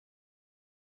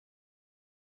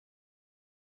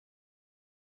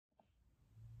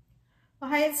Well,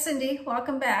 hi, it's Cindy.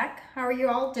 Welcome back. How are you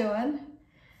all doing?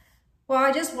 Well,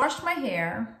 I just washed my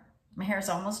hair. My hair is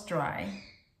almost dry.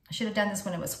 I should have done this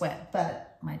when it was wet,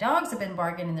 but my dogs have been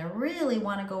barking and they really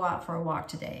want to go out for a walk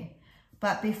today.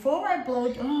 But before I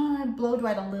blow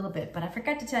dried a little bit, but I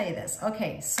forgot to tell you this.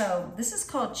 Okay, so this is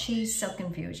called Cheese Silk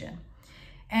Infusion.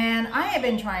 And I have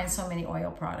been trying so many oil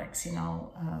products,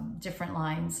 different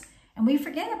lines. And we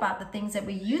forget about the things that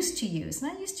we used to use.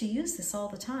 And I used to use this all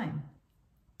the time.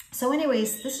 So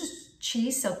anyways, this is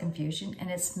Cheese Silk Infusion, and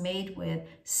it's made with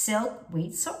silk,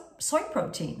 wheat, soy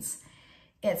proteins.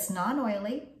 It's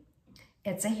non-oily.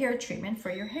 It's a hair treatment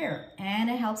for your hair, and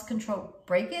it helps control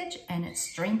breakage, and it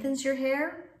strengthens your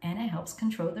hair, and it helps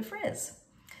control the frizz.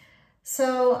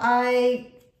 So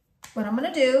what I'm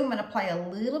gonna do, I'm gonna apply a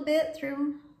little bit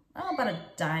through, about a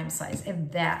dime size,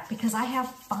 if that, because I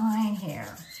have fine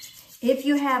hair. If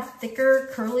you have thicker,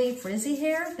 curly, frizzy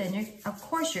hair, then of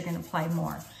course you're gonna apply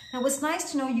more. Now, what's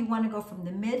nice to know, you want to go from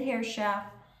the mid hair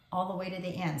shaft all the way to the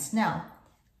ends. Now,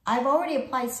 I've already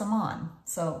applied some on,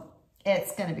 so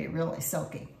it's going to be really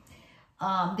silky.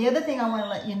 The other thing I want to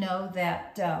let you know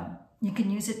that you can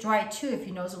use it dry too if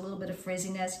you notice a little bit of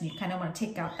frizziness and you kind of want to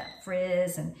take out that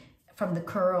frizz and from the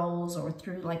curls or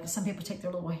through, like some people take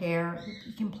their little hair,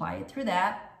 you can apply it through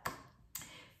that.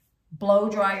 Blow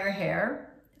dry your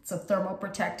hair. It's a thermal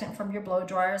protectant from your blow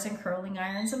dryers and curling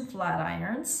irons and flat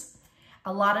irons.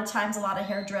 A lot of times, a lot of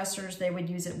hairdressers, they would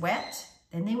use it wet,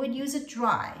 then they would use it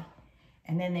dry.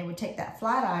 And then they would take that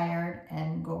flat iron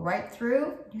and go right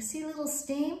through. You see a little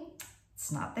steam?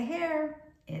 It's not the hair,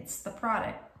 it's the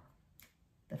product.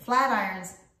 The flat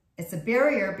irons, it's a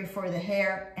barrier before the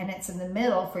hair, and it's in the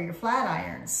middle for your flat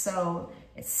irons. So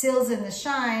it seals in the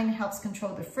shine, helps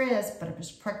control the frizz, but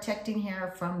it's protecting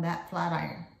hair from that flat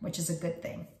iron, which is a good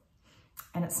thing.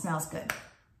 And it smells good.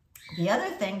 The other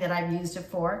thing that I've used it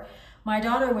for, my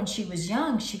daughter, when she was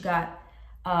young, she got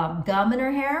gum in her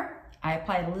hair. I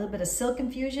applied a little bit of Silk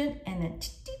Infusion and then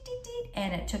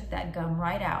and it took that gum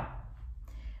right out.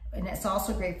 And it's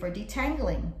also great for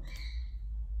detangling.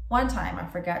 One time I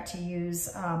forgot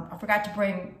to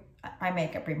bring eye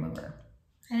makeup remover.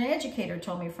 And an educator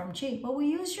told me well, we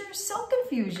use your Silk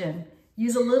Infusion.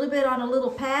 Use a little bit on a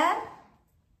little pad.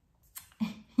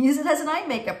 Use it as an eye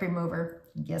makeup remover.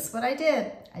 Guess what I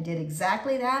did? I did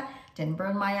exactly that. Didn't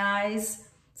burn my eyes.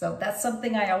 So that's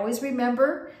something I always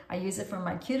remember. I use it for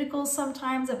my cuticles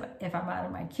sometimes. If I'm out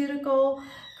of my cuticle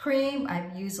cream,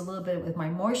 I use a little bit with my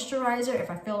moisturizer.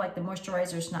 If I feel like the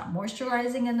moisturizer is not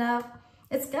moisturizing enough,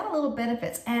 it's got a little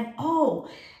benefits. And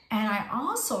I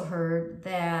also heard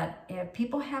that if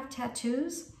people have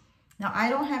tattoos, now I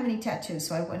don't have any tattoos,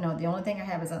 so I wouldn't know. The only thing I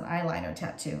have is an eyeliner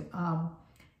tattoo.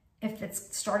 If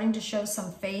it's starting to show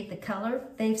some fade, the color,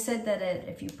 they've said that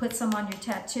if you put some on your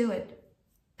tattoo, it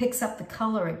picks up the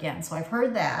color again. So I've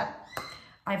heard that.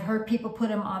 I've heard people put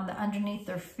them on underneath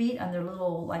their feet, on their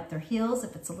little, like their heels,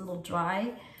 if it's a little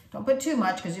dry. Don't put too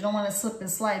much because you don't want to slip and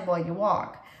slide while you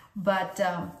walk. But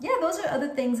yeah, those are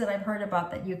other things that I've heard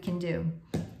about that you can do.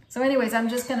 So anyways, I'm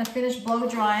just going to finish blow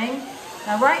drying.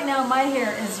 Now right now my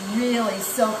hair is really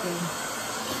silky,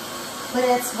 but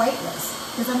it's weightless,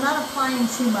 because I'm not applying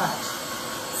too much.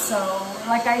 So,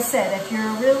 like I said, if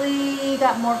you're really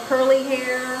got more curly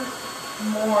hair,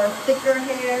 more thicker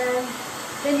hair,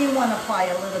 then you want to apply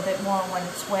a little bit more when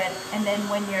it's wet. And then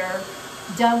when you're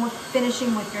done with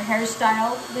finishing with your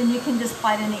hairstyle, then you can just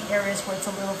apply it in the areas where it's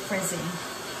a little frizzy.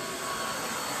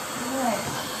 All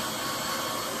right.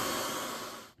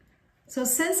 So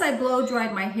since I blow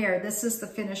dried my hair, this is the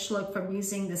finished look from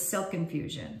using the Silk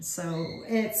Infusion. So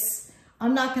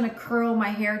I'm not going to curl my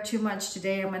hair too much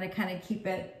today. I'm going to kind of keep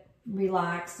it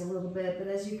relaxed a little bit. But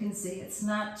as you can see, it's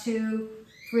not too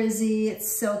frizzy. It's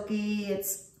silky.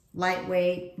 It's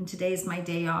lightweight. And today's my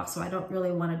day off, so I don't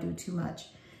really want to do too much.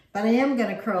 But I am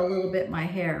going to curl a little bit my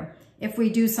hair. If we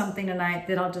do something tonight,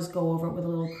 then I'll just go over it with a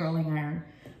little curling iron.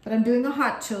 But I'm doing a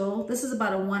hot tool. This is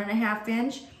about a 1.5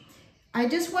 inch. I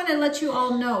just want to let you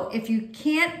all know, if you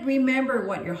can't remember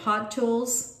what your hot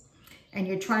tools and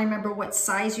you're trying to remember what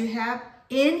size you have,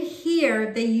 in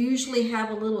here, they usually have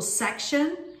a little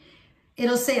section.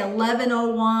 It'll say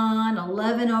 1101,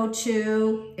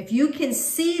 1102. If you can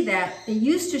see that, they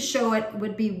used to show it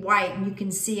would be white and you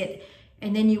can see it,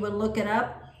 and then you would look it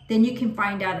up. Then you can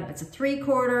find out if it's a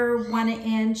 3/4, 1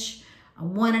 inch, a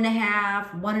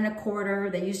 1.5, 1 1/4.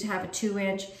 They used to have a 2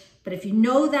 inch. But if you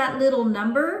know that little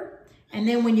number, and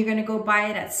then when you're gonna go buy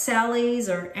it at Sally's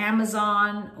or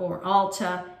Amazon or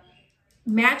Ulta,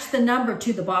 match the number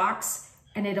to the box,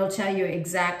 and it'll tell you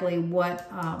exactly what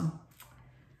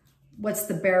what's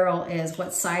the barrel is,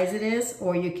 what size it is,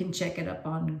 or you can check it up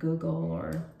on Google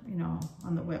or, you know,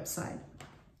 on the website.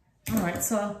 All right,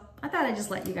 so I thought I'd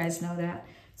just let you guys know that.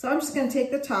 So I'm just gonna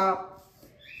take the top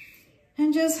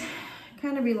and just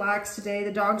kind of relax today.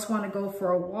 The dogs wanna go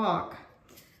for a walk.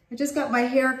 I just got my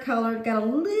hair colored, got a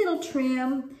little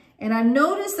trim, and I've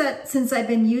noticed that since I've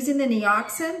been using the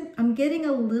Neoxin, I'm getting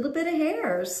a little bit of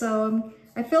hair. So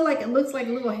I feel like it looks like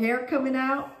a little hair coming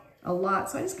out a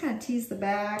lot. So I just kind of tease the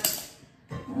back.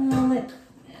 I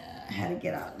had to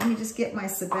get out. Let me just get my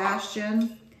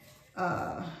Sebastian.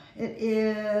 It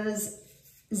is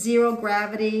 0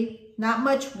 gravity, not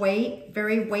much weight,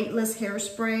 very weightless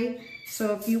hairspray.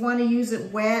 So if you want to use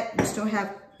it wet,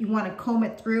 you want to comb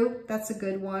it through, that's a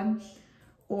good one.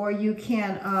 Or you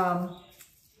can,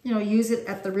 you know, use it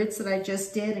at the rinse that I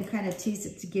just did and kind of tease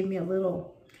it to give me a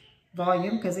little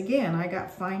volume, because again, I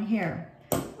got fine hair.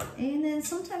 And then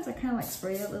sometimes I kind of like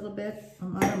spray it a little bit.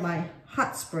 I'm out of my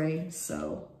hot spray,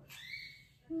 so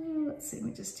let's see, let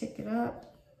me just take it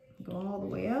up, go all the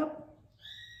way up,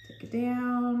 take it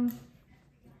down,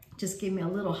 just give me a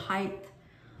little height,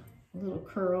 a little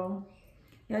curl.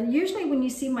 Yeah, usually when you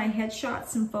see my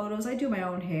headshots and photos, I do my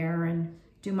own hair and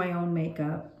do my own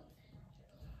makeup,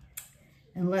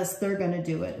 unless they're gonna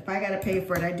do it. If I gotta pay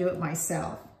for it, I do it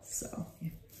myself. So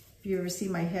if you ever see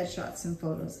my headshots and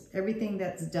photos, everything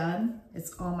that's done,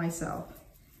 it's all myself.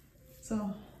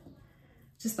 So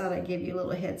just thought I'd give you a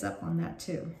little heads up on that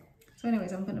too. So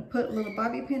anyways, I'm gonna put a little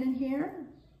bobby pin in here,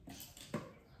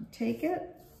 take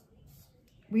it.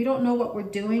 We don't know what we're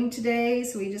doing today,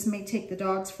 so we just may take the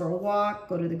dogs for a walk,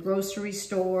 go to the grocery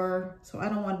store. So I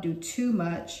don't want to do too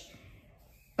much,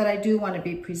 but I do want to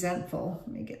be presentful.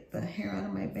 Let me get the hair out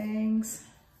of my bangs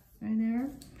right there.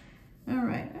 All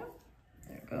right, oh,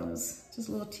 there it goes. Just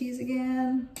a little tease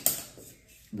again,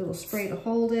 a little spray to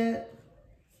hold it.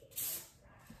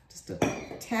 Just a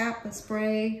tap and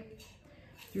spray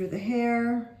through the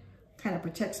hair, kind of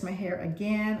protects my hair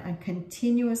again. I'm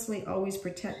continuously always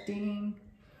protecting.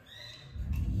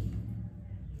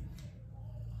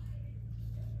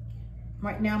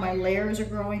 Right now my layers are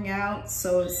growing out,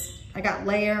 so I got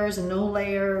layers and no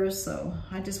layers, so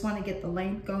I just want to get the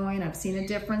length going. I've seen a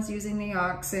difference using the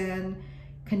Neoxin,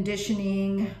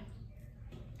 conditioning,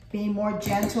 being more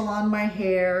gentle on my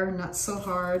hair, not so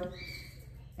hard.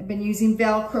 I've been using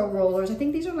Velcro Rollers. I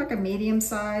think these are like a medium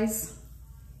size.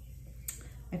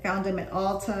 I found them at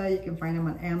Ulta. You can find them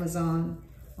on Amazon.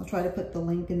 I'll try to put the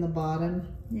link in the bottom,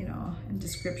 you know, in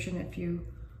description if you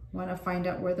want to find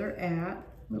out where they're at.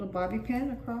 Little bobby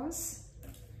pin across.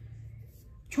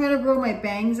 Trying to grow my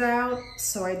bangs out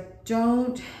so I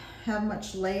don't have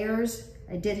much layers.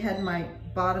 I did have my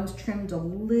bottoms trimmed a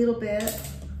little bit.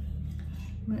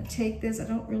 I'm gonna take this. I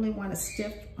don't really want to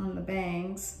stiff on the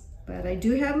bangs, but I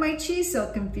do have my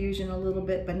Silk Infusion a little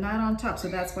bit, but not on top, so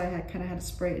that's why I kind of had to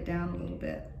spray it down a little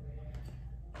bit.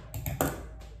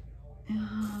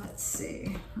 Let's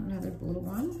see, another blue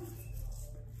one.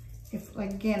 If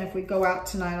we go out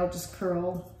tonight, I'll just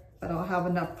curl, but I'll have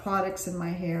enough products in my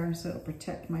hair so it'll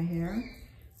protect my hair.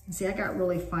 And see, I got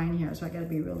really fine hair, so I gotta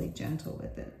be really gentle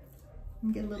with it.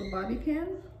 And get a little bobby pin,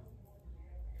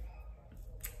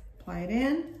 apply it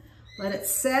in, let it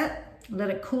set, let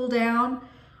it cool down.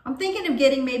 I'm thinking of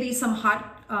getting maybe some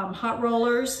hot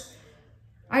rollers.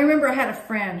 I remember I had a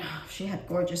friend, she had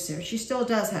gorgeous hair. She still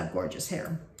does have gorgeous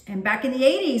hair. And back in the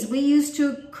 80s, we used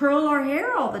to curl our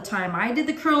hair all the time. I did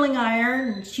the curling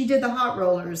iron, and she did the hot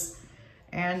rollers.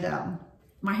 And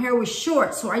my hair was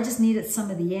short, so I just needed some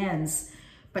of the ends.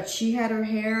 But she had her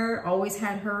hair, always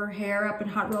had her hair up in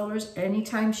hot rollers.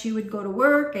 Anytime she would go to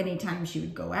work, anytime she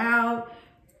would go out,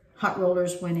 hot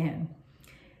rollers went in.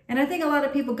 And I think a lot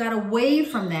of people got away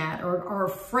from that or are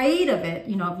afraid of it.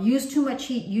 You know, use too much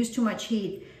heat, use too much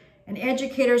heat. And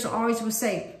educators always would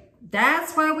say,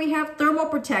 that's why we have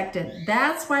thermoprotectant.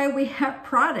 That's why we have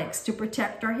products to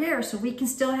protect our hair so we can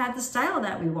still have the style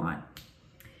that we want.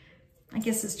 I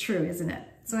guess it's true, isn't it?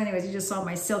 So anyways, you just saw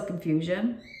my Silk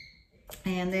Infusion.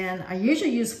 And then I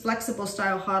usually use flexible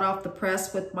style hot off the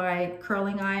press with my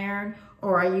curling iron,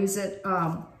 or I use it,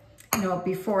 you know,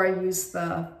 before I use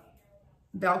the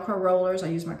Velcro rollers, I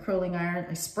use my curling iron.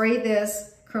 I spray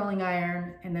this curling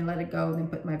iron and then let it go and then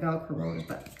put my Velcro rollers,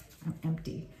 but I'm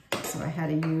empty. So I had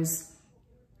to use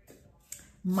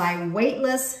my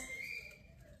weightless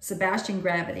Sebastian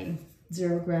Gravity,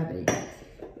 0 gravity.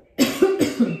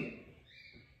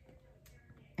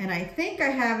 And I think I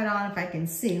have it on, if I can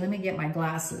see. Let me get my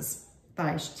glasses. Thought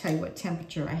I should tell you what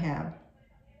temperature I have.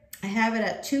 I have it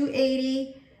at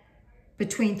 280,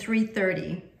 between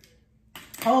 330.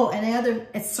 Oh, and the other,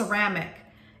 it's ceramic.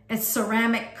 It's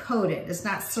ceramic coated. It's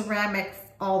not ceramic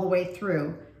all the way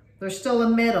through. There's still a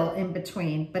middle in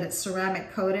between, but it's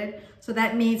ceramic coated. So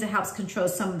that means it helps control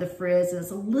some of the frizz, and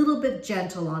it's a little bit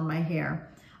gentle on my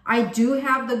hair. I do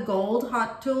have the gold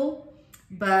hot tool,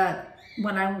 but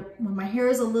when my hair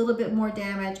is a little bit more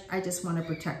damaged, I just want to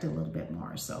protect it a little bit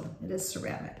more. So it is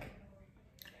ceramic.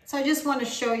 So I just want to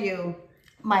show you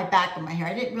my back of my hair.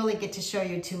 I didn't really get to show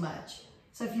you too much.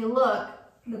 So if you look,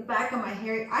 the back of my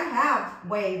hair, I have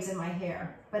waves in my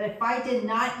hair, but if I did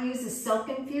not use the Silk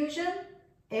Infusion,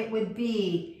 it would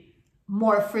be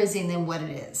more frizzy than what it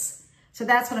is. So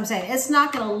that's what I'm saying. It's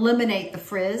not going to eliminate the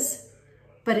frizz,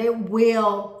 but it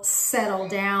will settle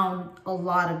down a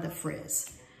lot of the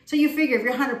frizz. So you figure if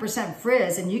you're 100%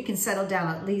 frizz and you can settle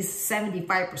down at least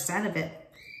 75% of it,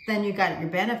 then you got your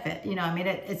benefit. You know, I mean,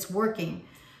 it's working.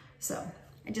 So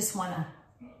I just want to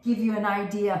give you an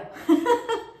idea.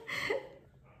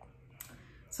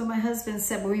 So my husband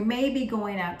said, well, we may be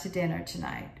going out to dinner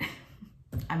tonight.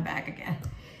 I'm back again.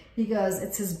 He goes,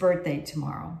 it's his birthday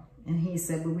tomorrow. And he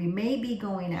said, well, we may be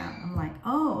going out. I'm like,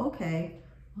 oh, okay.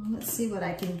 Well, let's see what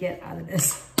I can get out of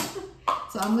this.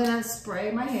 So I'm gonna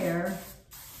spray my hair.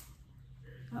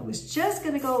 I was just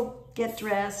gonna go get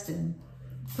dressed and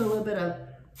put a little bit of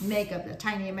makeup, a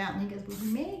tiny amount. And he goes, well,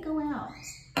 we may go out.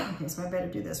 Okay, so I better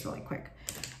do this really quick.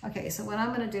 Okay, so what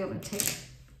I'm gonna do,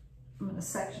 I'm gonna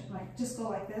section, like just go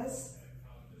like this.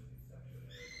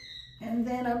 And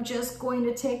then I'm just going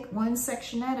to take one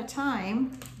section at a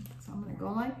time. So I'm gonna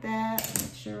go like that,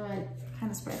 make sure I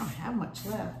kind of spray. I don't have much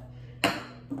left.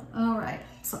 All right,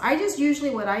 so I just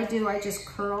usually, what I do, I just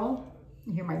curl.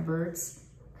 You hear my birds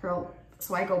curl.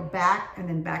 So I go back and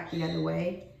then back the other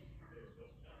way.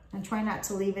 And try not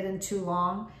to leave it in too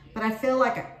long. But I feel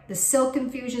like the Silk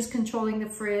Infusion is controlling the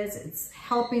frizz. It's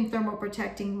helping thermal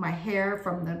protecting my hair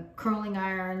from the curling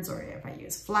irons, or if I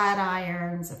use flat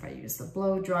irons, if I use the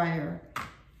blow dryer.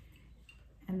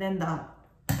 And then the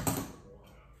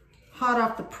hot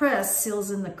off the press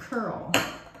seals in the curl.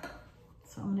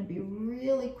 So I'm gonna be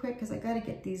really quick because I gotta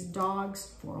get these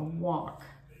dogs for a walk.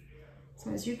 So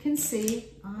as you can see,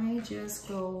 I just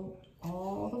go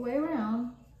all the way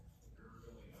around.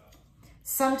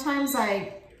 Sometimes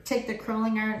I take the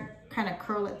curling iron, kind of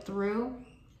curl it through,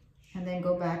 and then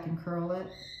go back and curl it.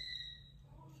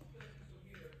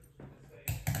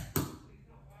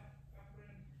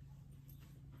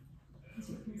 As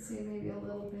you can see, maybe a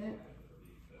little bit.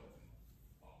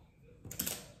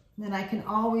 Then I can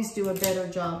always do a better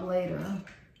job later.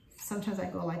 Sometimes I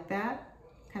go like that,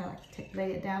 kind of like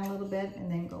lay it down a little bit and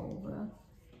then go over.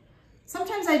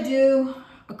 Sometimes I do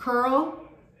a curl,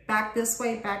 back this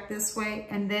way,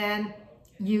 and then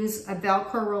use a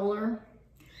Velcro roller.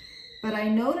 But I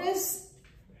notice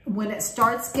when it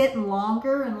starts getting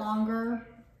longer and longer,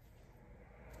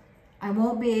 I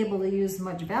won't be able to use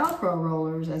much Velcro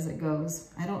rollers as it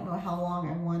goes. I don't know how long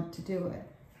I want to do it.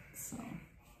 So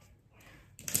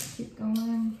keep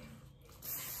going.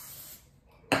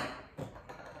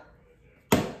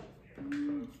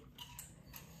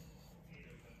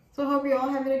 So I hope you're all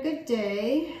having a good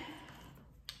day.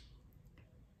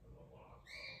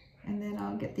 And then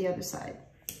I'll get the other side.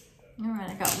 All right,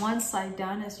 I got one side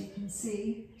done, as you can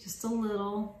see. Just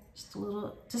to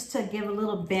give a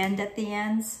little bend at the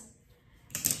ends.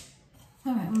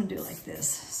 All right, I'm gonna do it like this,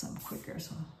 so I'm quicker,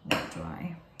 so I'll let it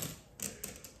dry.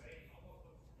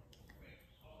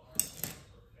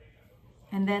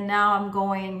 And then now I'm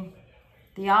going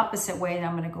the opposite way, and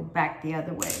I'm gonna go back the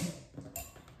other way.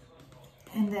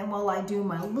 And then while I do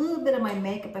my little bit of my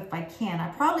makeup, if I can,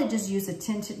 I probably just use a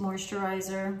tinted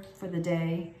moisturizer for the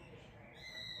day.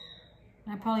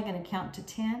 I'm probably gonna count to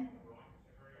 10.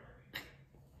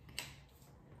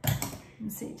 And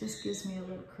see, it just gives me a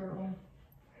little curl.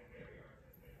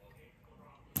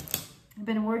 I've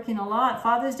been working a lot.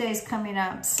 Father's Day is coming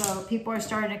up, so people are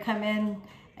starting to come in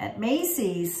at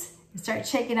Macy's and start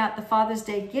checking out the Father's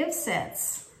Day gift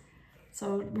sets.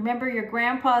 So remember your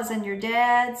grandpas and your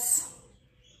dads.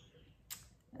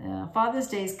 Father's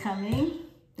Day is coming.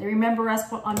 They remember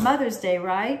us on Mother's Day,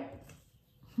 right?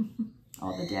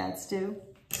 All the dads do.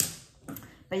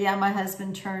 But yeah, my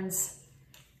husband turns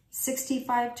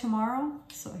 65 tomorrow.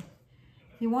 So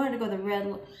he wanted to go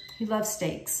to he loves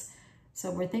steaks. So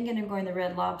we're thinking of going to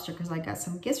Red Lobster because I got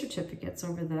some gift certificates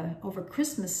over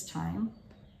Christmas time.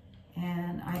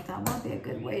 And I thought, well, it'd be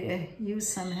a good way to use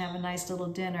some and have a nice little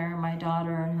dinner. My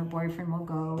daughter and her boyfriend will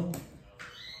go.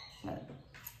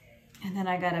 And then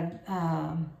I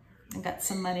got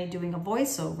some money doing a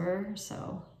voiceover,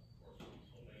 so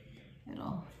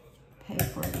it'll pay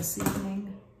for it this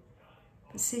evening.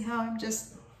 You see how I'm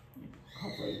just,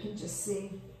 hopefully you can just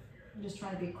see, I'm just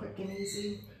trying to be quick and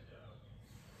easy.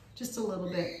 Just a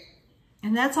little bit.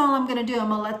 And that's all I'm gonna do. I'm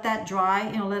gonna let that dry,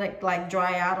 you know, let it like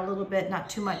dry out a little bit, not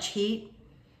too much heat.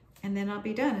 And then I'll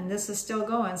be done. And this is still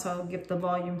going, so I'll get the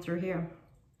volume through here.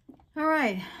 All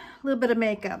right, a little bit of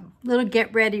makeup, a little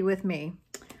get ready with me.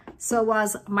 So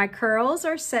as my curls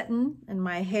are setting and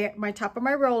my hair, my top of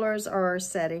my rollers are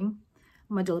setting,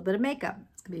 I'm gonna do a little bit of makeup.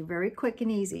 It's gonna be very quick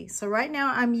and easy. So right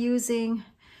now I'm using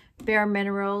Bare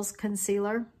Minerals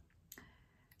concealer.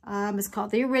 It's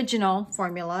called the Original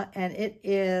formula, and it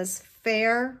is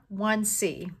Fair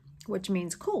 1C, which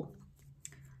means cool.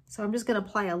 So I'm just gonna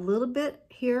apply a little bit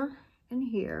here and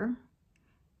here,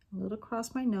 a little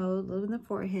across my nose, a little in the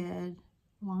forehead,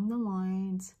 along the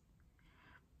lines.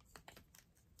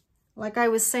 Like I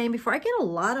was saying before, I get a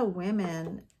lot of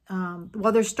women,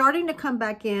 well, they're starting to come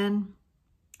back in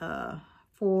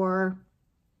for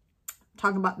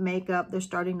talking about makeup. They're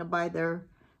starting to buy their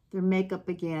makeup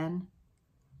again.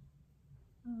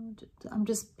 I'm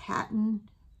just patting.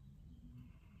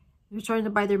 They're starting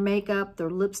to buy their makeup, their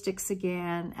lipsticks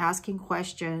again, asking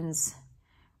questions.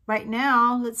 Right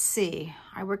now, let's see.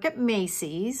 I work at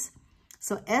Macy's.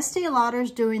 So Estee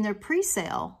Lauder's doing their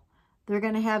pre-sale. They're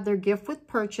going to have their gift with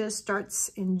purchase, starts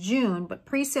in June, but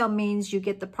pre-sale means you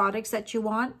get the products that you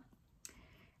want.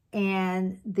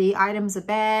 And the items, a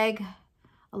bag,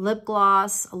 a lip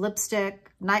gloss, a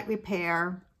lipstick, night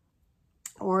repair,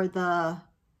 or the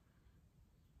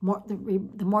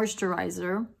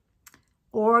moisturizer.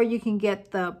 Or you can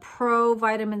get the Pro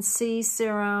Vitamin C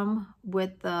serum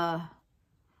with the, I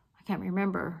can't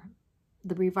remember,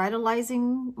 the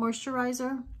revitalizing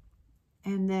moisturizer.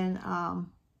 And then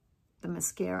the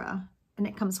mascara. And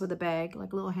it comes with a bag,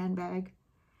 like a little handbag.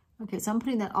 Okay, so I'm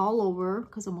putting that all over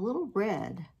because I'm a little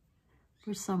red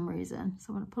for some reason. So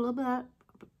I'm going to put a little bit of that.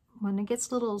 When it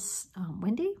gets a little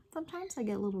windy, sometimes I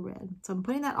get a little red. So I'm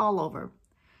putting that all over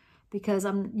because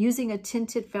I'm using a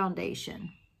tinted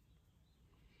foundation.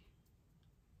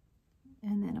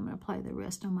 And then I'm going to apply the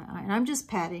rest on my eye. And I'm just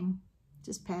patting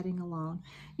along.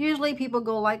 Usually people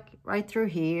go like right through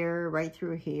here,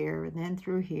 and then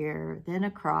through here, then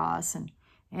across,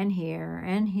 and here,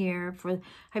 and here.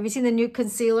 Have you seen the new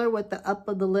concealer with the up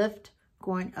of the lift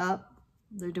going up?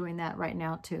 They're doing that right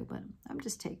now too, but I'm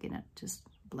just taking it, just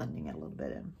blending it a little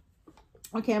bit in.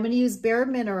 Okay, I'm going to use Bare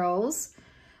Minerals.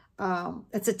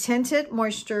 It's a tinted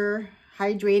moisture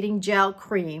hydrating gel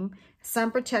cream,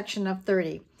 sun protection of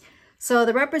 30. So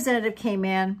the representative came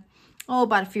in,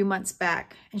 about a few months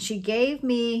back, and she gave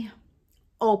me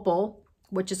Opal,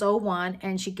 which is 01,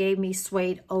 and she gave me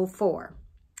Suede 04.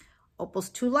 Opal's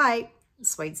too light,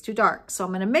 Suede's too dark. So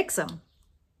I'm going to mix them,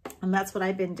 and that's what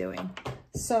I've been doing.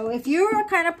 So if you're a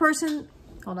kind of person,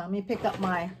 hold on, let me pick up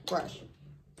my brush.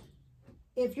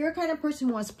 If you're a kind of person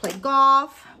who wants to play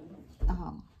golf,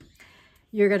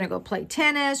 you're going to go play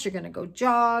tennis, you're going to go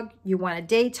jog, you want a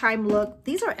daytime look,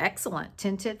 these are excellent.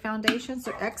 Tinted foundations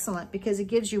are excellent because it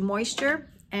gives you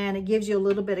moisture and it gives you a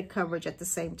little bit of coverage at the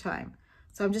same time.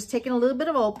 So I'm just taking a little bit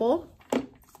of Opal,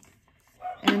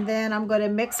 and then I'm going to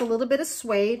mix a little bit of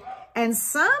Suede, and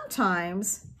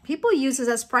sometimes people use this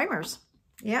as primers.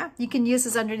 Yeah, you can use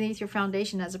this underneath your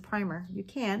foundation as a primer. You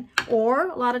can. Or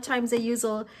a lot of times they use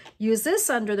this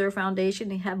under their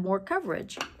foundation and have more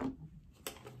coverage.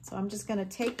 So I'm just going to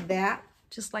take that,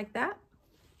 just like that,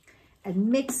 and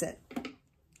mix it.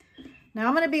 Now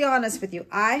I'm going to be honest with you.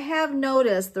 I have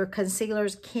noticed their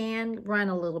concealers can run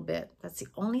a little bit. That's the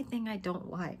only thing I don't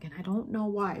like, and I don't know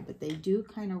why, but they do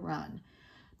kind of run.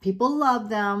 People love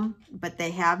them, but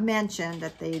they have mentioned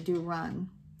that they do run.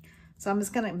 So I'm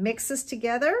just going to mix this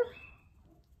together,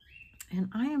 and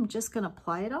I am just going to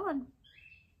apply it on.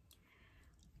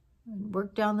 And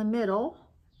work down the middle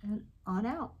and on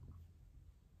out.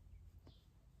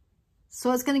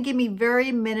 So it's going to give me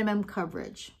very minimum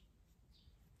coverage.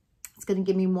 It's going to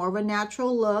give me more of a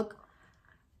natural look,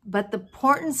 but the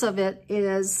importance of it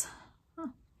is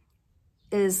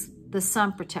the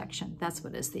sun protection. That's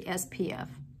what it is, the SPF.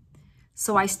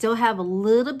 So I still have a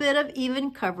little bit of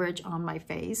even coverage on my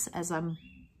face as I'm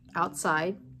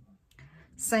outside.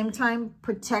 Same time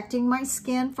protecting my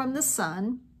skin from the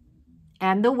sun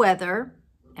and the weather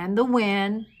and the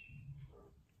wind,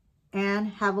 and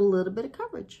have a little bit of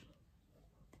coverage.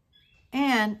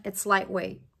 And it's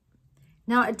lightweight.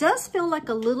 Now it does feel like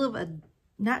a little of a,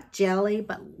 not jelly,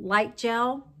 but light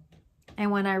gel.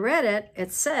 And when I read it,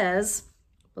 it says,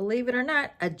 believe it or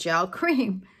not, a gel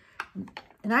cream.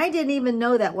 And I didn't even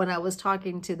know that when I was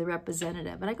talking to the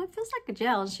representative. And I go, it feels like a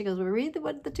gel. And she goes, well, read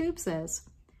what the tube says.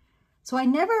 So I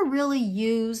never really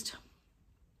used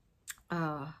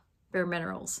Bare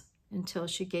Minerals until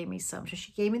she gave me some. So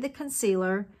she gave me the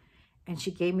concealer and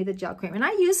she gave me the gel cream. And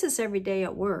I use this every day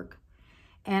at work.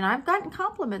 And I've gotten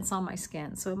compliments on my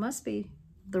skin, so it must be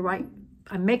the right,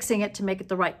 I'm mixing it to make it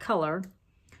the right color.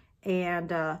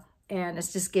 And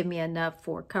it's just giving me enough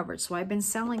for coverage. So I've been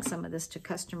selling some of this to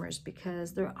customers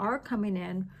because they are coming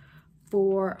in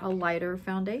for a lighter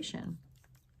foundation.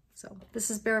 So this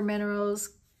is Bare Minerals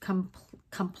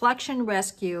Complexion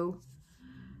Rescue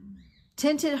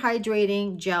Tinted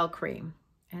Hydrating Gel Cream,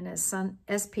 and it's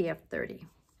SPF 30.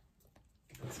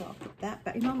 So I'll put that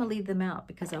back. You know, I'm gonna leave them out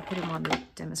because I'll put them on the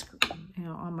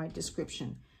on my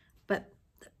description. But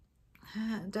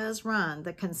it does run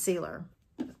the concealer.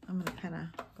 I'm gonna kind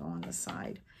of go on the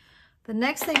side. The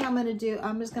next thing I'm gonna do,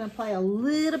 I'm just gonna apply a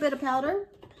little bit of powder.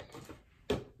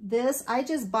 This, I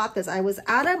just bought this. I was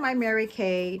out of my Mary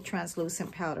Kay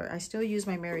translucent powder. I still use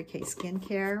my Mary Kay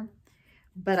skincare,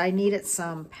 but I needed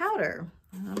some powder.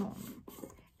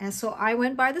 And so I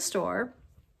went by the store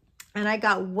and I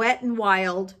got Wet n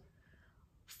Wild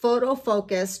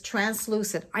Photofocus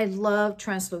Translucent. I love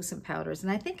translucent powders.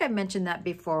 And I think I mentioned that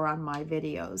before on my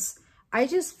videos. I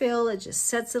just feel it just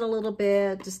sets it a little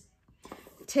bit, just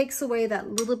takes away that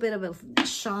little bit of a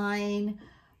shine.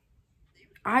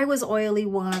 I was oily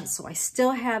once, so I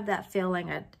still have that feeling.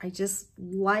 I just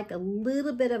like a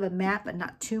little bit of a matte, but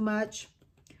not too much.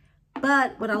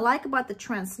 But what I like about the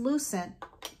translucent,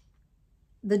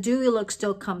 the dewy look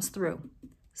still comes through.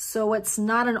 So it's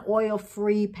not an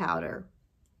oil-free powder.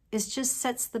 It just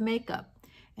sets the makeup.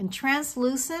 And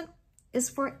translucent is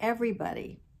for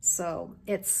everybody. So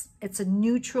it's a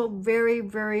neutral, very,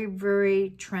 very,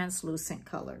 very translucent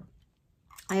color.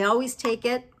 I always take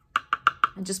it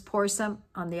and just pour some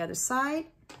on the other side,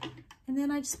 and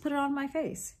then I just put it on my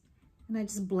face and I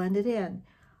just blend it in.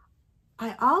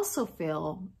 I also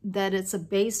feel that it's a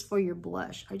base for your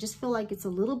blush. I just feel like it's a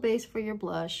little base for your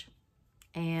blush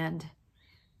and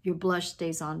your blush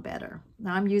stays on better.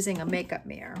 Now I'm using a makeup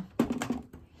mirror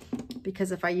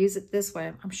because if I use it this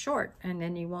way, I'm short and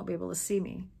then you won't be able to see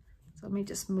me. So let me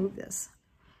just move this.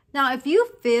 Now, if you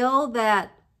feel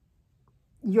that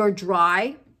you're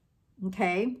dry,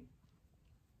 okay,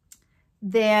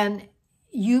 then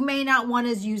you may not want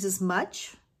to use as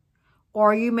much,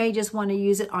 or you may just want to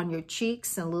use it on your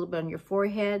cheeks and a little bit on your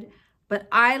forehead. But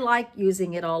I like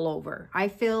using it all over. I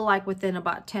feel like within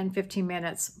about 10-15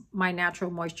 minutes, my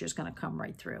natural moisture is going to come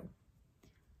right through.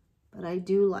 But I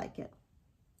do like it.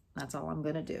 That's all I'm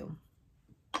going to do.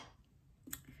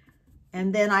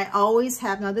 And then I always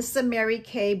have, now this is a Mary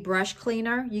Kay brush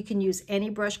cleaner. You can use any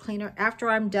brush cleaner. After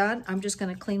I'm done, I'm just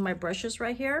gonna clean my brushes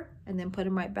right here and then put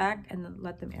them right back and then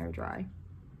let them air dry.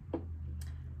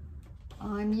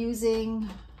 I'm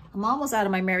almost out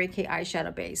of my Mary Kay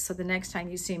eyeshadow base. So the next time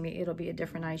you see me, it'll be a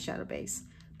different eyeshadow base.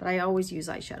 But I always use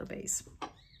eyeshadow base.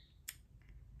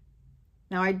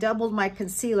 Now I doubled my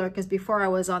concealer because before I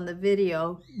was on the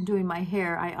video doing my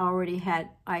hair, I already had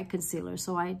eye concealer.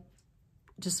 So I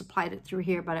just applied it through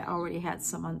here, but I already had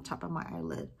some on top of my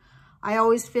eyelid. I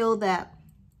always feel that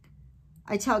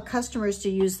I tell customers to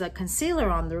use the concealer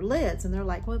on their lids and they're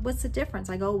like, well, what's the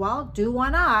difference? I go, well, do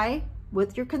one eye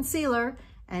with your concealer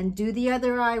and do the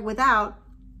other eye without,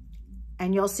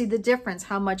 and you'll see the difference,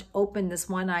 how much open this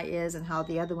one eye is and how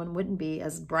the other one wouldn't be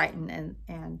as bright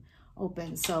and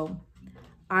open. So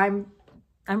I'm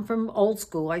from old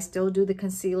school. I still do the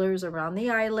concealers around the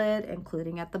eyelid,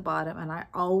 including at the bottom. And I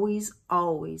always,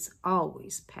 always,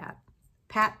 always pat.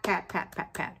 Pat, pat, pat,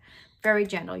 pat, pat. Very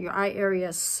gentle. Your eye area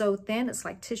is so thin, it's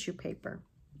like tissue paper.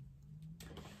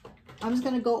 I'm just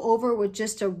going to go over with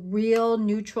just a real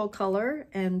neutral color.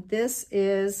 And this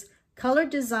is Color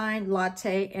Design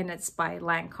Latte, and it's by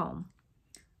Lancome.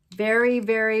 Very,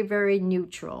 very, very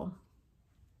neutral.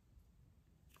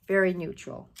 Very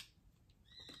neutral.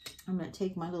 I'm going to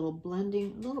take my little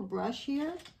brush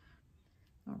here.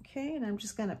 Okay, and I'm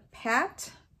just going to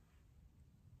pat.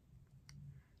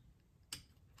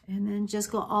 And then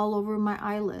just go all over my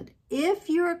eyelid. If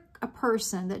you're a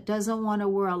person that doesn't want to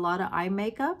wear a lot of eye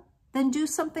makeup, then do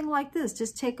something like this.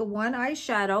 Just take one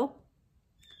eyeshadow.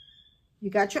 You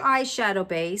got your eyeshadow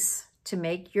base to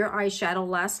make your eyeshadow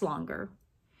last longer.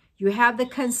 You have the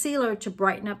concealer to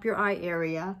brighten up your eye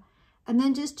area. And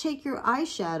then just take your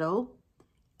eyeshadow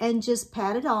and just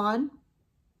pat it on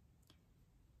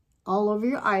all over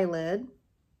your eyelid.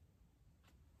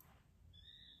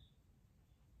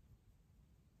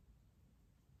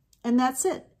 And that's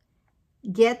it.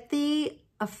 Get the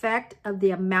effect of the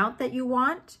amount that you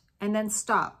want and then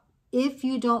stop if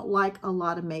you don't like a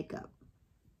lot of makeup.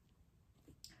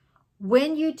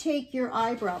 When you take your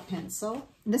eyebrow pencil,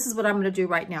 and this is what I'm going to do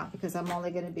right now because I'm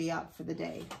only going to be out for the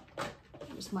day.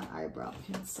 Here's my eyebrow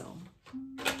pencil.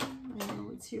 I know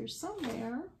it's here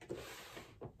somewhere.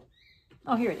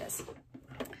 Oh, here it is.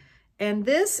 And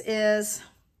this is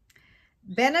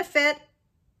Benefit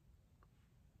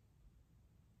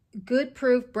Good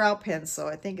Proof Brow Pencil.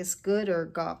 I think it's good or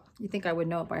go. You think I would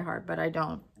know it by heart, but I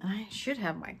don't. I should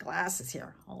have my glasses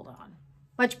here. Hold on.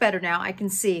 Much better now. I can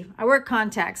see. I wear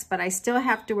contacts, but I still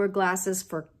have to wear glasses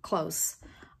for close.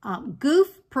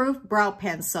 Goof Proof Brow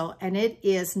Pencil, and it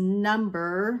is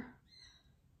number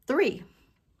 3.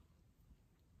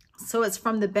 So it's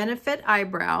from the Benefit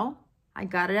Eyebrow. I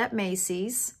got it at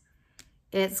Macy's.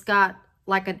 It's got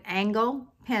like an angle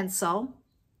pencil.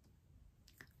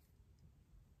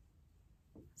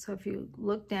 So if you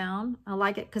look down, I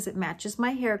like it because it matches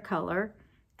my hair color.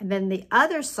 And then the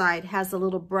other side has a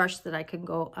little brush that I can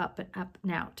go up and up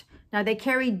and out. Now they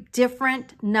carry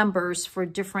different numbers for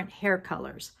different hair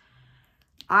colors.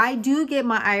 I do get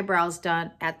my eyebrows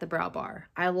done at the Brow Bar.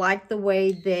 I like the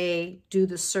way they do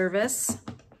the service.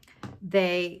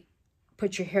 They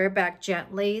put your hair back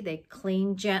gently. They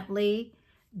clean gently.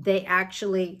 They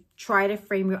actually try to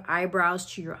frame your eyebrows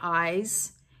to your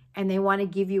eyes. And they want to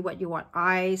give you what you want.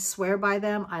 I swear by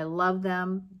them. I love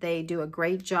them. They do a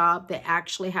great job. They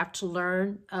actually have to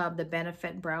learn the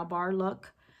Benefit Brow Bar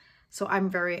look. So I'm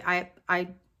very, I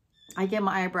get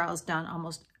my eyebrows done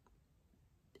almost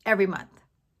every month.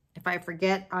 If I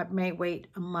forget, I may wait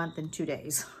a month and 2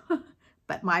 days.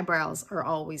 But my brows are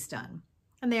always done.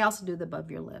 And they also do the above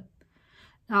your lip.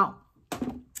 Now,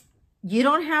 you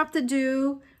don't have to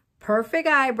do perfect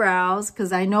eyebrows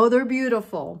because I know they're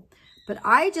beautiful. But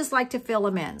I just like to fill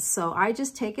them in. So I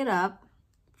just take it up,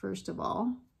 first of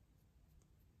all.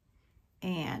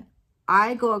 And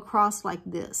I go across like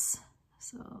this.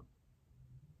 So,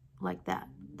 like that.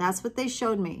 That's what they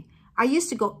showed me. I used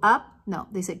to go up. No,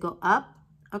 they said go up,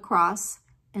 across,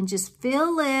 and just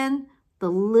fill in the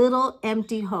little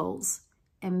empty holes.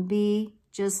 And be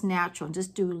just natural.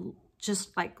 Just do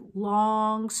just like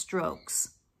long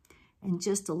strokes. And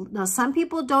just, now some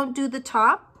people don't do the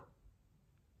top.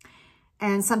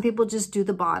 And some people just do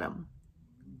the bottom.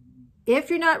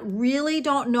 If you're not really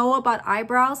don't know about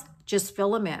eyebrows, just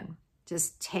fill them in.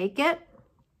 Just take it.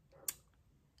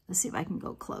 Let's see if I can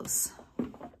go close.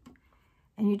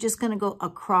 And you're just going to go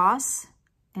across.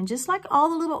 And just like all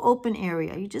the little open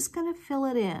area, you're just going to fill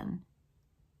it in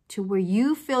to where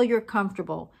you feel you're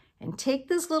comfortable. And take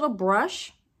this little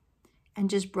brush and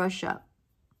just brush up.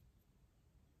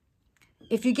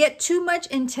 If you get too much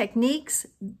in techniques,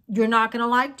 you're not going to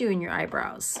like doing your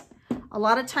eyebrows. A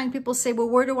lot of times people say, well,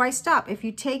 where do I stop? If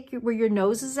you take where your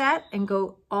nose is at and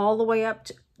go all the way up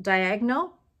to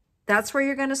diagonal, that's where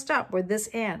you're going to stop, where this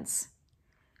ends.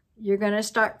 You're going to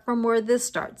start from where this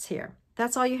starts here.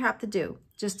 That's all you have to do.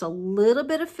 Just a little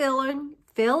bit of fill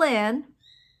in,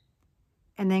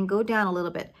 and then go down a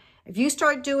little bit. If you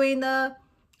start doing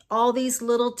all these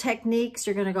little techniques,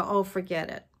 you're going to go, oh, forget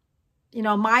it. You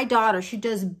know, my daughter, she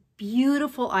does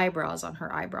beautiful eyebrows on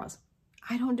her eyebrows.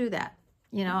 I don't do that.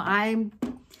 You know,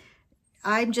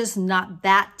 I'm just not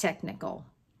that technical.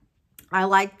 I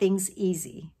like things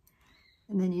easy.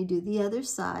 And then you do the other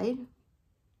side.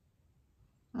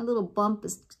 My little bump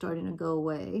is starting to go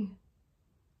away.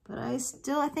 But I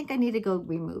think I need to go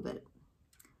remove it.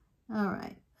 All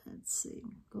right, let's see.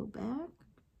 Go back.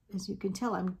 As you can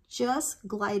tell, I'm just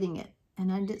gliding it. And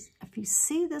I just, if you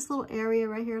see this little area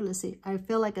right here, let's see, I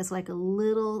feel like it's like a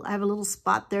little, I have a little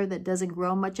spot there that doesn't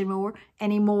grow much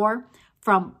anymore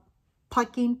from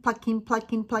plucking.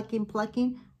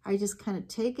 I just kind of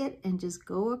take it and just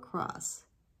go across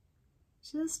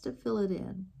just to fill it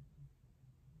in.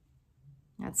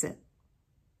 That's it.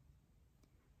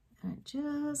 And I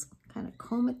just kind of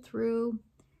comb it through.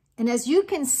 And as you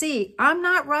can see, I'm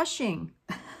not rushing.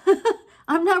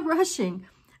 I'm not rushing.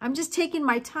 I'm just taking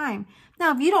my time.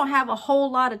 Now, if you don't have a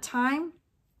whole lot of time,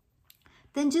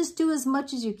 then just do as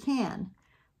much as you can.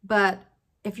 But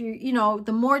if you know,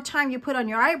 the more time you put on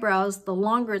your eyebrows, the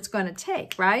longer it's going to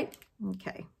take, right?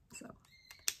 Okay, so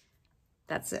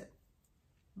that's it.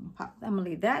 I'm going to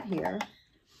leave that here.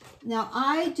 Now,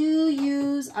 I do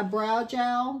use a brow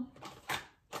gel.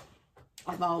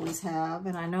 I've always have,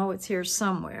 and I know it's here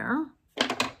somewhere.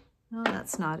 No,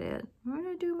 that's not it. Where did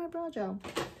I do my brow gel?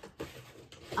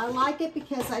 I like it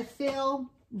because I feel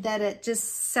that it just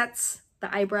sets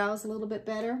the eyebrows a little bit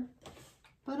better.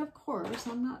 But of course,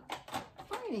 I'm not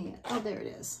finding it. Oh, there it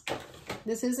is.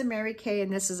 This is a Mary Kay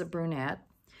and this is a brunette.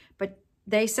 But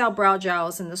they sell brow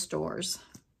gels in the stores.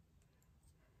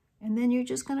 And then you're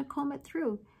just going to comb it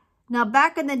through. Now,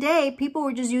 back in the day, people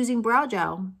were just using brow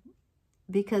gel.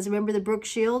 Because remember the Brooke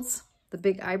Shields? The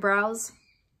big eyebrows?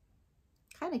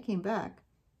 Kind of came back,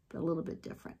 but a little bit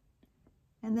different.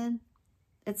 And then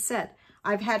it's set.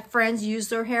 I've had friends use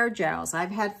their hair gels. I've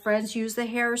had friends use the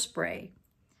hairspray.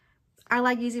 I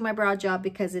like using my brow gel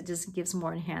because it just gives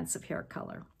more enhanced hair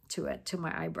color to it, to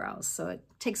my eyebrows. So it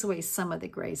takes away some of the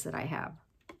grays that I have.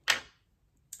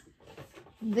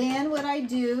 Then what I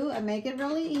do, I make it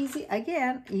really easy.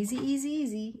 Again, easy, easy,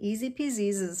 easy. Easy peasy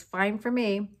is fine for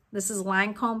me. This is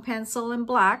Lancome pencil in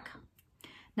black.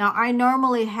 Now, I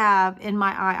normally have in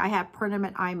my eye, I have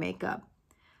permanent eye makeup.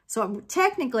 So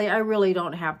technically, I really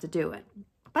don't have to do it.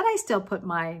 But I still put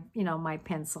my, you know, my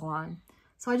pencil on.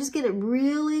 So I just get it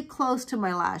really close to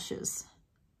my lashes.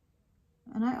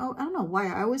 And I don't know why,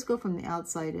 I always go from the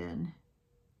outside in.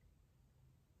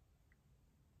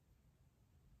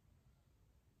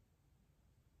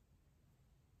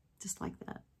 Just like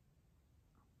that.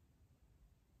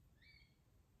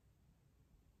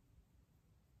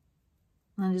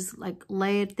 And I just like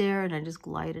lay it there and I just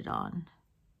glide it on.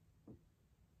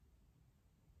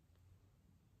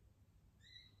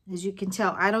 As you can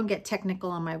tell, I don't get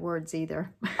technical on my words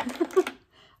either.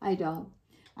 I don't.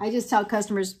 I just tell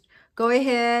customers, go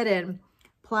ahead and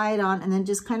apply it on and then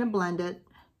just kind of blend it.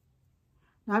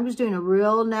 Now I'm just doing a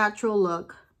real natural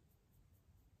look.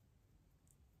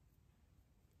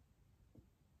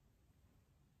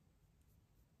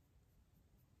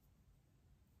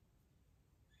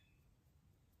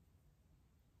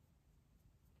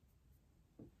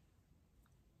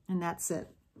 And that's it.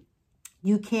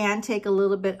 You can take a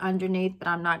little bit underneath, but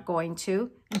I'm not going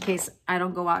to in case I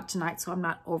don't go out tonight, so I'm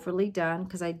not overly done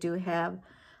because I do have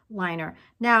liner.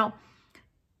 Now,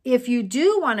 if you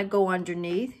do want to go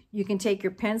underneath, you can take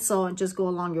your pencil and just go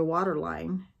along your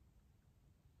waterline.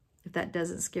 If that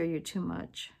doesn't scare you too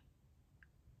much,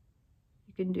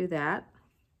 you can do that.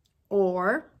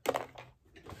 Or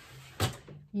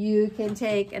you can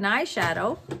take an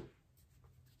eyeshadow,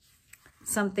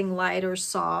 something light or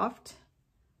soft.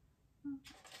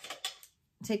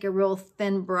 Take a real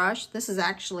thin brush. This is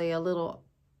actually a little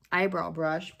eyebrow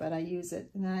brush, but I use it.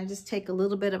 And then I just take a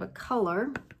little bit of a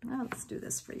color. Now let's do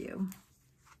this for you.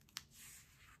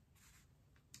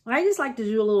 I just like to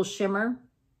do a little shimmer.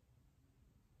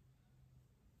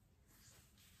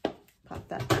 Pop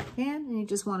that back in, and you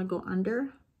just want to go under.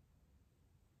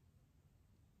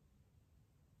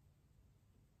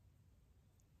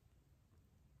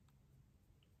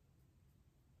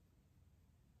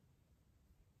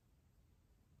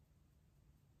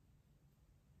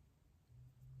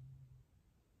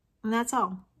 And that's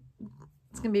all.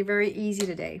 It's going to be very easy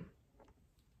today.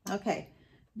 Okay,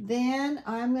 then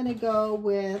I'm going to go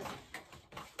with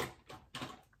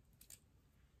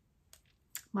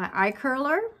my eye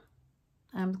curler.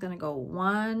 I'm going to go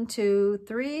 1, 2,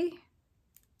 3.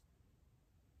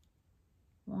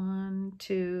 1,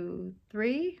 2,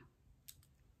 3.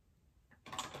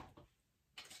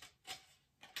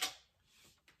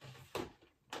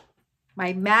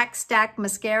 My Mack Stack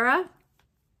Mascara.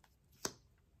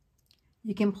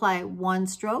 You can apply 1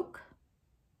 stroke,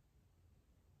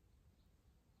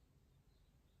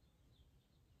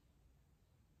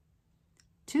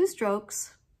 2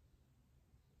 strokes,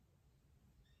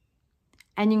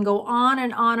 and you can go on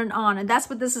and on and on. And that's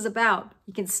what this is about.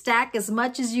 You can stack as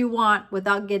much as you want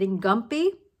without getting gumpy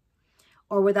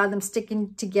or without them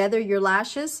sticking together, your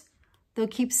lashes. They'll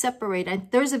keep separated.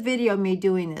 And there's a video of me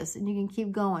doing this, and you can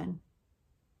keep going.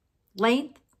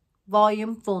 Length,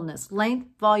 volume, fullness. Length,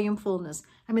 volume, fullness.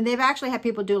 I mean, they've actually had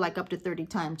people do like up to 30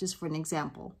 times, just for an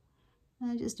example.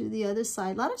 And I just do the other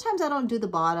side. A lot of times I don't do the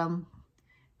bottom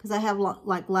because I have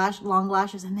long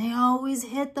lashes, and they always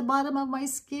hit the bottom of my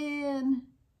skin.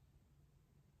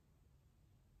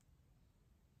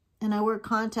 And I wear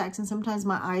contacts, and sometimes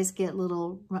my eyes get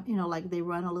little, you know, like they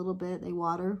run a little bit, they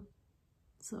water.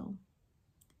 So,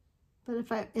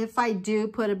 but if I do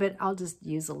put a bit, I'll just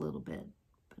use a little bit.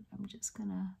 But I'm just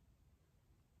gonna,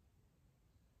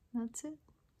 that's it.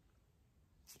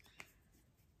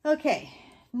 Okay,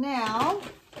 now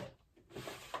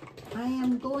I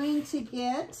am going to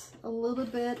get a little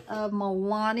bit of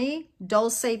Milani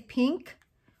Dolce Pink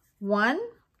 1.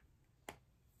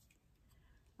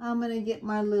 I'm going to get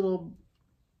my little,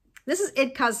 this is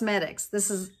It Cosmetics. This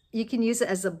is, you can use it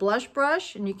as a blush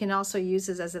brush, and you can also use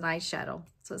it as an eyeshadow.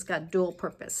 So it's got dual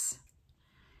purpose.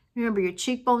 Remember, your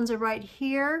cheekbones are right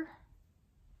here,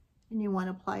 and you want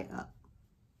to apply up.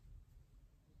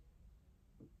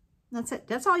 That's it.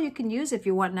 That's all you can use if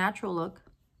you want natural look.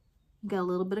 You got a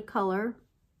little bit of color,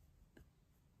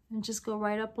 and just go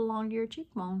right up along your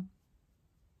cheekbone.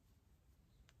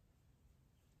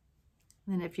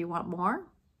 And then if you want more,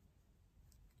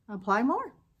 apply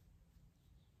more.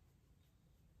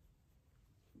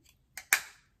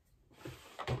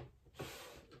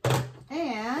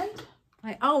 And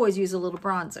I always use a little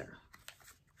bronzer.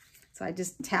 So I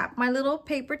just tap my little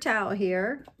paper towel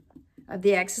here, of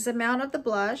the excess amount of the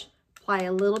blush. Apply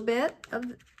a little bit of,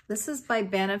 this is by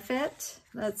Benefit.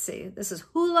 Let's see, this is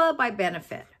Hoola by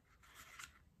Benefit.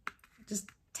 Just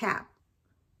tap.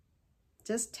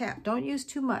 Just tap. Don't use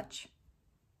too much.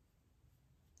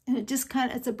 And it just kind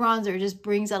of, it's a bronzer. It just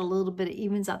brings out a little bit, it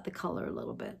evens out the color a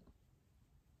little bit.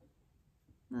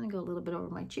 I'm gonna go a little bit over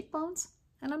my cheekbones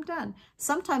and I'm done.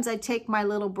 Sometimes I take my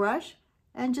little brush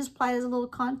and just apply it as a little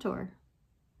contour.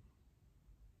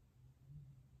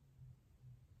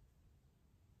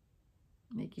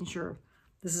 Making sure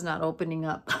this is not opening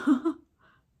up.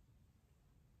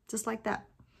 Just like that.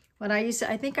 When I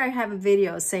think I have a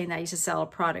video saying that I used to sell a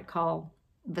product called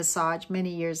Visage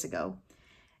many years ago.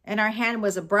 And our hand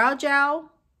was a brow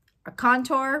gel, a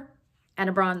contour, and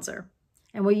a bronzer.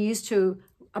 And we used to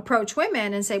approach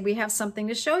women and say, we have something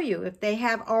to show you. If they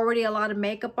have already a lot of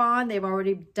makeup on, they've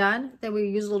already done, then we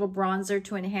use a little bronzer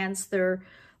to enhance their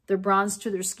bronze to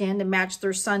their skin, to match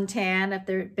their suntan if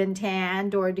they've been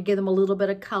tanned, or to give them a little bit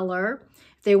of color.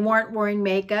 If they weren't wearing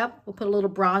makeup, we'll put a little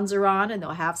bronzer on and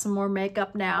they'll have some more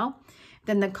makeup now.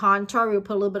 Then the contour, we'll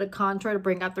put a little bit of contour to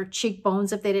bring out their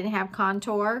cheekbones if they didn't have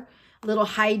contour. A little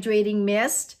hydrating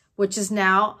mist, which is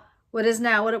now, what do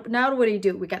you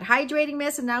do? We got hydrating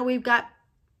mist and now we've got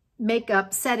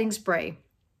makeup setting spray.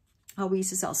 Oh, we used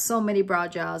to sell so many brow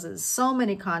gels and so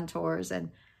many contours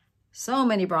and so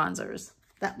many bronzers.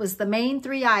 That was the main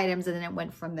 3 items and then it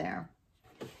went from there.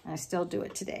 I still do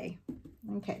it today.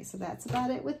 Okay, so that's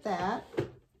about it with that.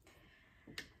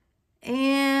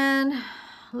 And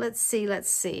let's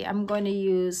see. I'm going to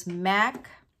use Mack.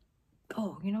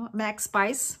 Oh, you know what? Mack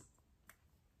Spice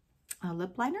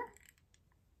lip liner.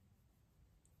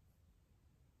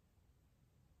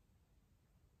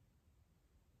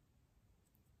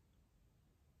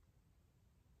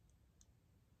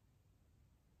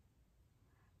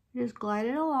 Just glide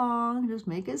it along. Just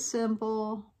make it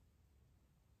simple.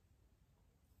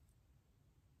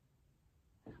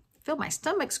 I feel my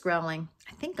stomach's growling.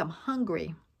 I think I'm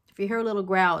hungry. If you hear a little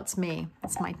growl, it's me.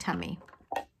 It's my tummy.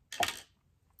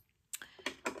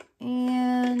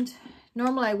 And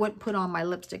normally I wouldn't put on my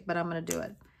lipstick, but I'm going to do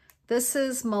it. This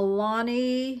is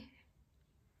Milani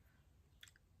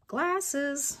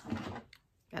glasses.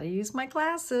 Got to use my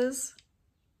glasses.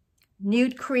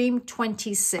 Nude Creme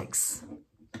 26.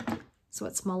 So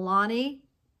it's Milani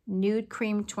Nude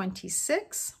Creme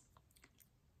 26.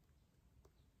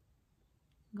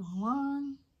 Go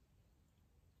on.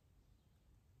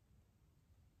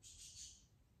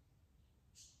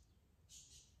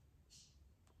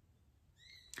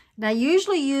 Now, I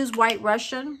usually use White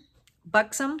Russian,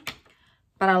 Buxom,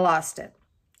 but I lost it.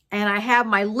 And I have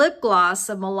my lip gloss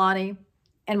of Milani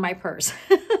in my purse.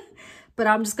 But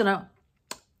I'm just going to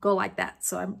go like that.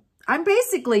 So I'm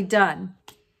basically done.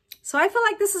 So I feel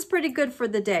like this is pretty good for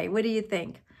the day. What do you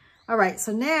think? All right,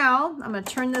 so now I'm going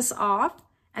to turn this off.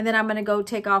 And then I'm going to go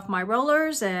take off my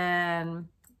rollers and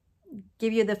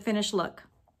give you the finished look.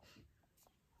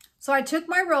 So I took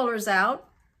my rollers out.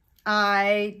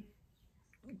 I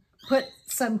put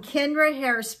some Kenra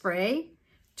hairspray,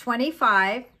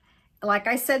 25. Like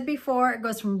I said before, it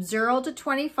goes from 0 to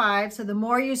 25. So the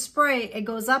more you spray, it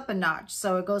goes up a notch.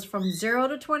 So it goes from 0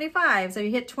 to 25. So you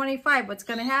hit 25, what's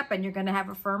going to happen? You're going to have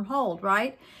a firm hold,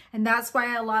 right? And that's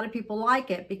why a lot of people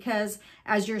like it, because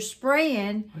as you're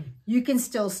spraying, you can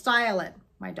still style it.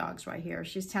 My dog's right here.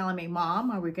 She's telling me,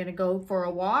 Mom, are we going to go for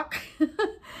a walk?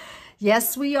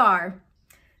 Yes, we are.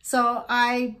 So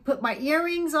I put my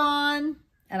earrings on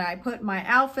and I put my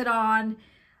outfit on.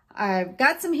 I've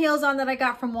got some heels on that I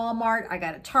got from Walmart. I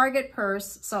got a Target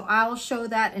purse, so I'll show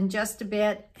that in just a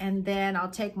bit, and then I'll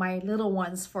take my little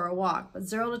ones for a walk, but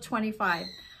 0 to 25.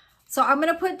 So I'm going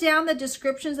to put down the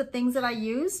descriptions of things that I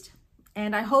used,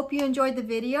 and I hope you enjoyed the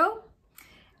video,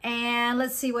 and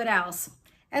let's see what else.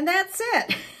 And that's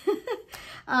it.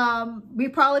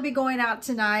 We'll probably be going out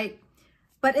tonight,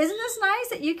 but isn't this nice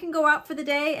that you can go out for the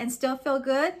day and still feel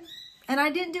good? And I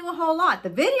didn't do a whole lot. The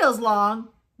video's long,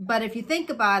 but if you think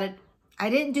about it, I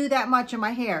didn't do that much in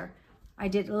my hair. I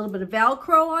did a little bit of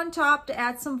Velcro on top to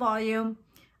add some volume.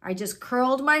 I just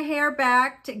curled my hair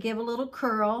back to give a little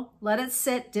curl, let it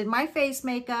sit, did my face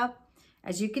makeup.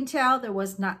 As you can tell,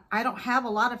 I don't have a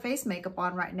lot of face makeup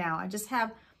on right now. I just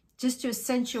have, just to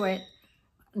accentuate,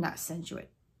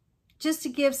 just to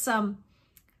give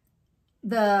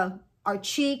our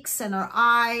cheeks and our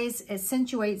eyes,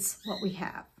 accentuates what we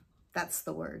have. That's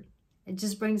the word. It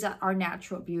just brings out our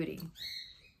natural beauty.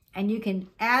 And you can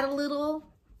add a little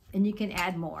and you can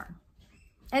add more.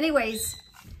 Anyways,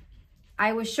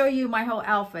 I will show you my whole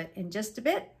outfit in just a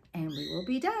bit and we will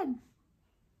be done.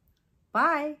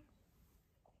 Bye.